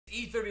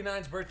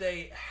E39's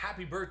birthday.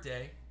 Happy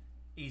birthday,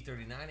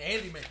 E39.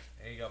 Andy May.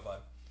 There you go,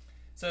 bud.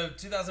 So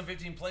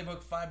 2015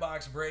 Playbook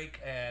 5-box break,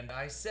 and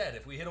I said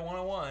if we hit a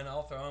 101,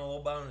 I'll throw in a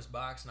little bonus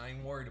box. Not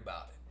even worried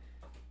about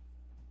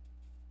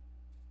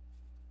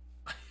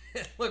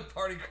it. Look,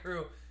 Party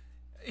Crew.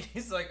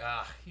 He's like,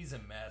 he's a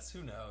mess.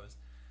 Who knows?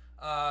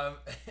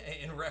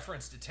 In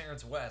reference to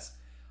Terrence West.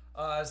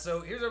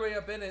 So here's everybody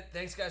up in it.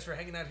 Thanks, guys, for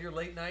hanging out here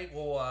late night.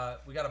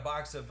 We got a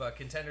box of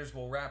contenders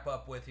we'll wrap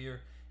up with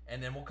here,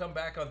 and then we'll come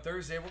back on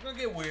Thursday. We're going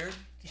to get weird.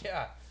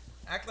 Yeah,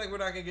 act like we're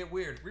not going to get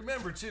weird.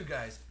 Remember, too,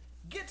 guys,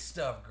 get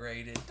stuff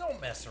graded.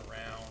 Don't mess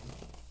around.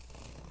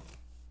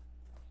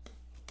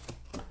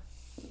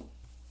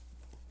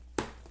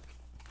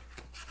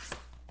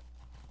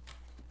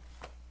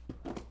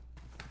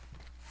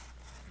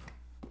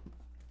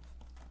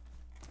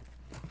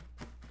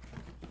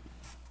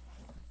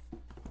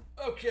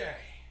 Okay.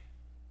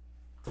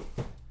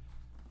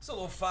 It's a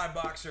little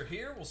 5-boxer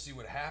here. We'll see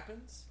what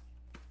happens.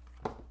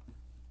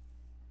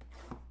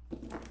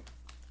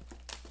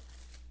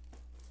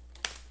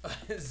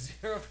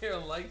 Zero player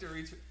like to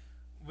reach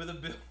with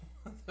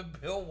a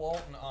Bill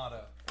Walton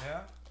auto.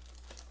 Yeah.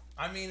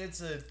 I mean,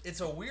 it's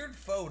a weird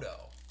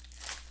photo.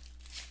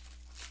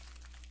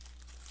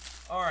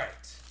 All right.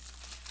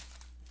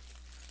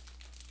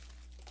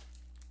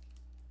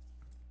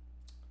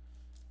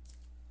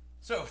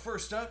 So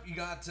first up, you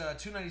got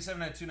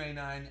 297 out of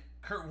 299,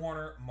 Kurt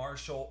Warner,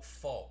 Marshall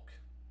Falk.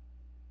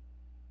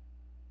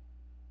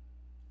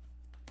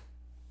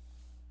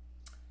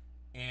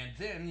 And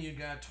then you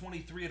got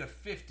 23 out of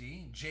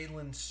 50,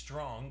 Jalen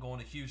Strong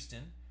going to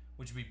Houston,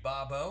 which would be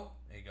Bobo.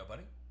 There you go,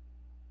 buddy.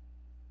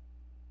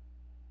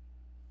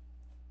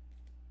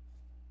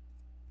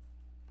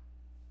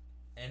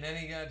 And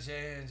then you got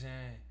J.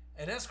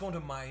 And that's going to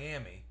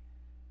Miami.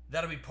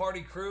 That'll be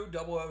Party Crew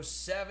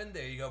 007.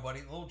 There you go,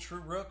 buddy. Little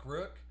true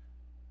Rook.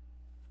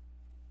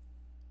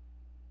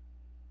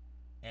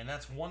 And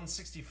that's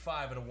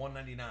 165 out of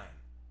 199.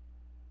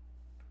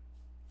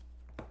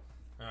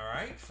 All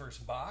right,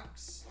 first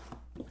box.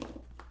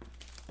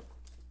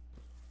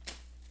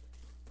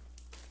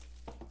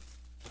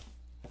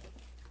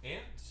 And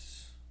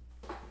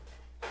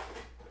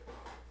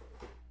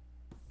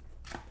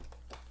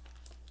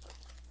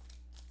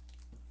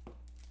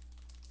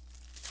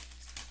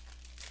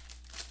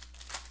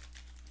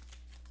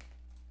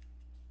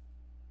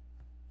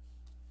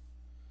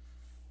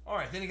all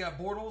right, then you got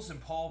Bortles and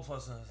Paul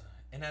plus,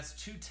 and that's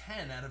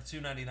 210 out of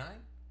 299,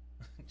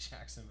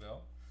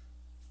 Jacksonville.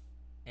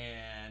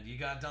 And you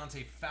got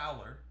Dante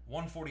Fowler,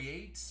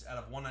 148 out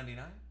of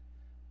 199,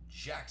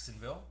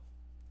 Jacksonville.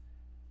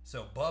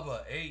 So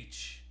Bubba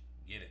H,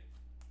 get it.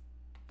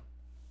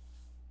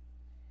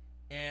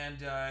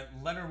 And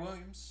Leonard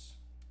Williams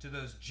to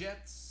those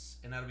Jets,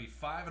 and that'll be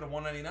 5 out of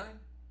 199,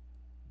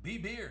 B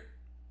Beard.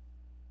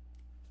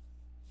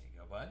 There you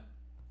go, bud.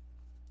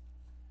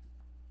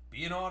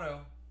 Be an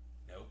auto.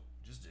 Nope,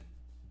 just a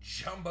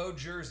jumbo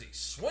jersey.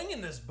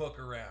 Swinging this book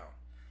around.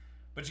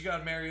 But you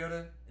got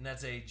Mariota, and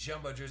that's a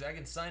jumbo jersey. I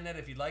can sign that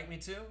if you'd like me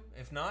to.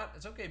 If not,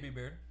 it's okay,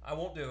 B-Beard. I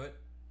won't do it.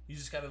 You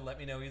just got to let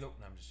me know either.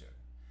 No, I'm just joking.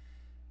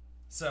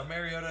 So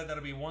Mariota,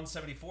 that'll be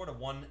 174 to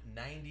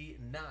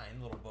 199.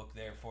 Little book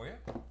there for you.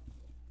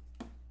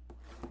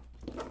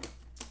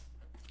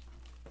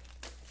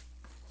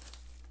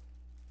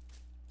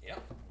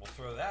 Yep, we'll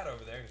throw that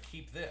over there and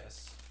keep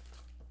this.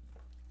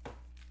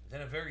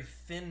 Then a very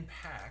thin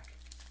pack.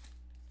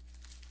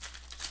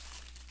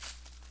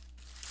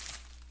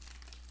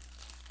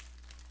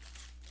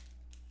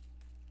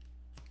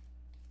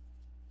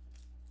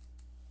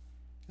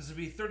 This would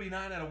be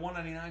 39 out of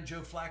 199, Joe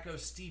Flacco,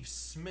 Steve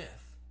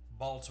Smith,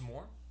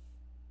 Baltimore.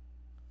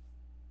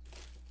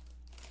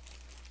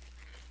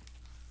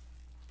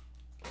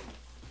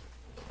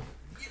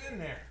 Get in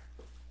there.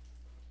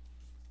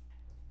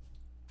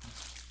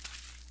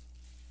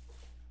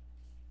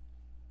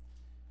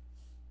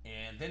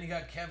 And then you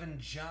got Kevin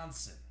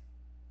Johnson.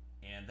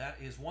 And that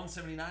is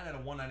 179 out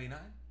of 199,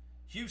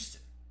 Houston.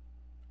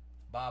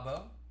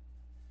 Bobo.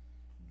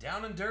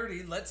 Down and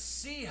dirty. Let's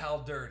see how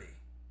dirty.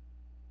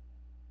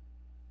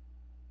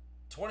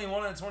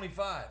 21 out of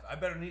 25. I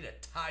better need a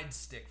Tide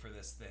stick for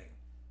this thing.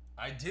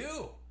 I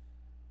do.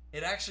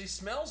 It actually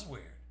smells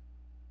weird.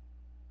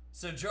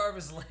 So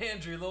Jarvis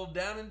Landry, a little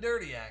down and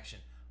dirty action.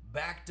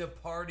 Back to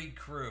Party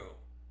Crew.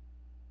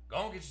 Go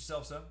on, get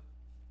yourself some.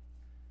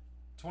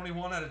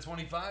 21 out of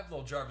 25,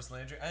 little Jarvis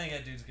Landry. I think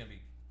that dude's going to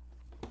be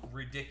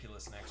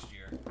ridiculous next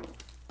year.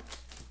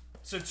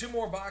 So 2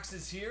 more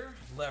boxes here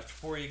left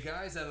for you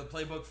guys out of the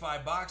Playbook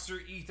 5-boxer.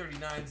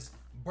 E39's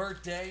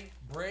birthday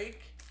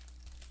break.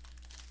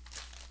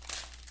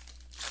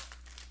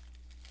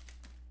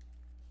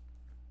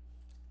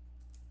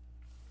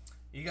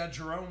 You got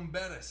Jerome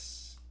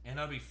Bettis, and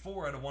that'll be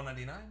 4 out of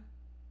 199,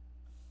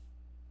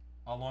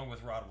 along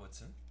with Rod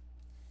Woodson.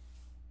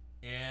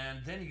 And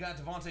then you got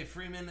Devontae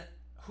Freeman,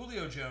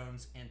 Julio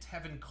Jones, and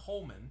Tevin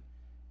Coleman,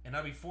 and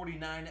that'll be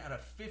 49 out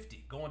of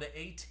 50, going to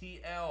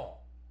ATL.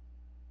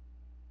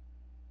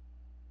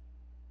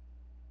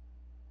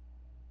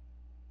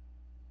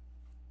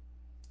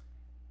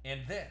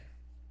 And then,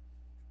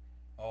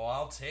 oh,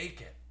 I'll take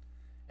it.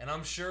 And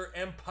I'm sure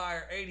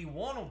Empire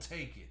 81 will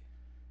take it.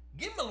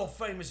 Give him a little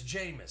famous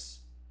Jameis.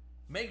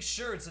 Make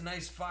sure it's a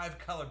nice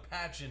 5-color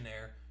patch in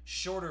there.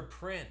 Shorter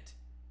print.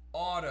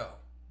 Auto.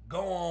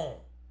 Go on.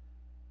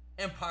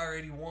 Empire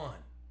 81.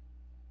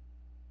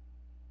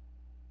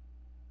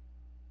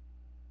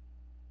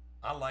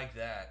 I like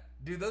that.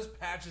 Dude, those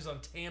patches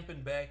on Tampa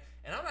Bay.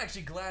 And I'm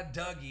actually glad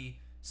Dougie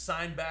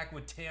signed back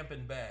with Tampa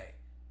Bay.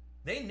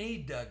 They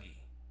need Dougie.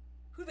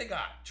 Who they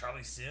got?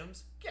 Charlie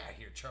Sims? Get out of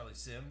here, Charlie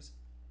Sims.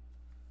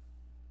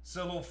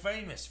 So a little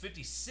famous,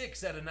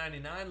 56 out of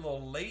 99, a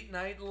little late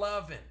night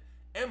lovin'.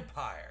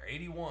 Empire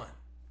 81.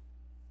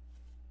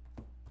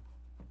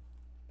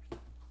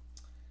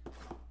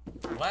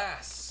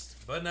 Last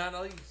but not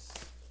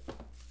least,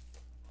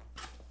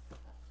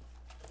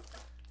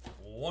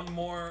 one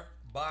more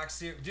box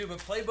here. Dude, but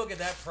Playbook at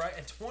that price,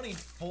 at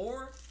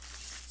 24,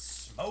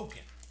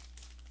 smoking.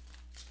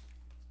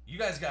 You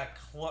guys got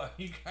close.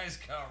 You guys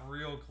got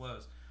real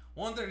close.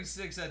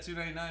 136 at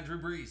 299, Drew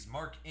Brees,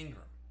 Mark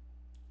Ingram.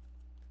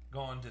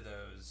 Going to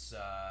those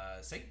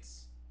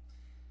Saints.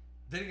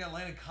 Then you got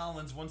Landon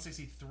Collins,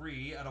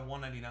 163 out of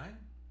 199.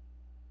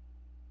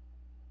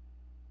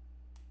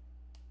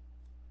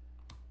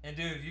 And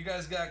dude, you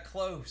guys got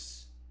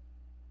close.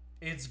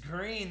 It's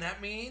green.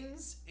 That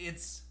means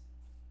it's,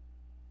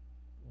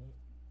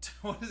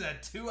 what is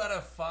that, 2 out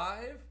of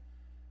 5?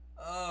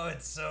 Oh,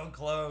 it's so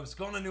close.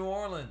 Going to New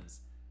Orleans.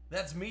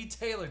 That's me,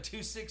 Taylor,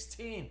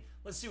 216.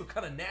 Let's see what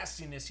kind of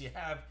nastiness you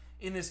have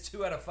in this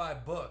 2 out of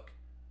 5 book.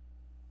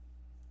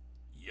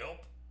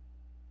 Yup.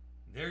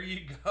 There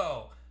you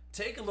go.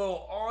 Take a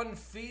little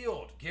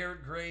on-field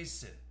Garrett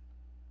Grayson.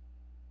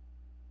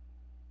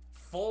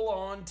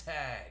 Full-on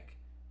tag.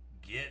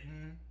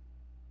 Getting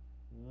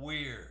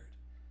weird.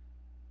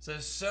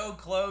 So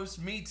close.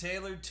 Me,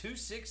 Taylor,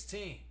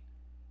 216.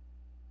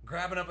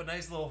 Grabbing up a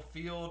nice little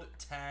field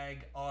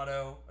tag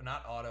auto.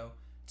 Not auto.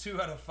 2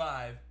 out of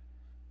 5.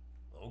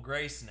 Little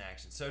Grayson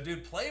action. So,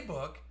 dude,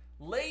 Playbook,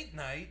 late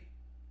night,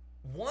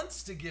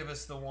 wants to give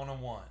us the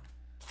one-on-one.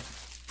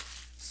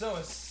 So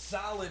a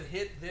solid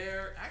hit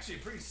there. Actually, a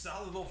pretty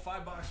solid little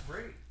 5-box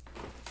break.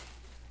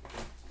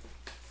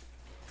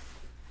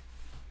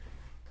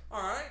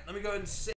 All right, let me go ahead and say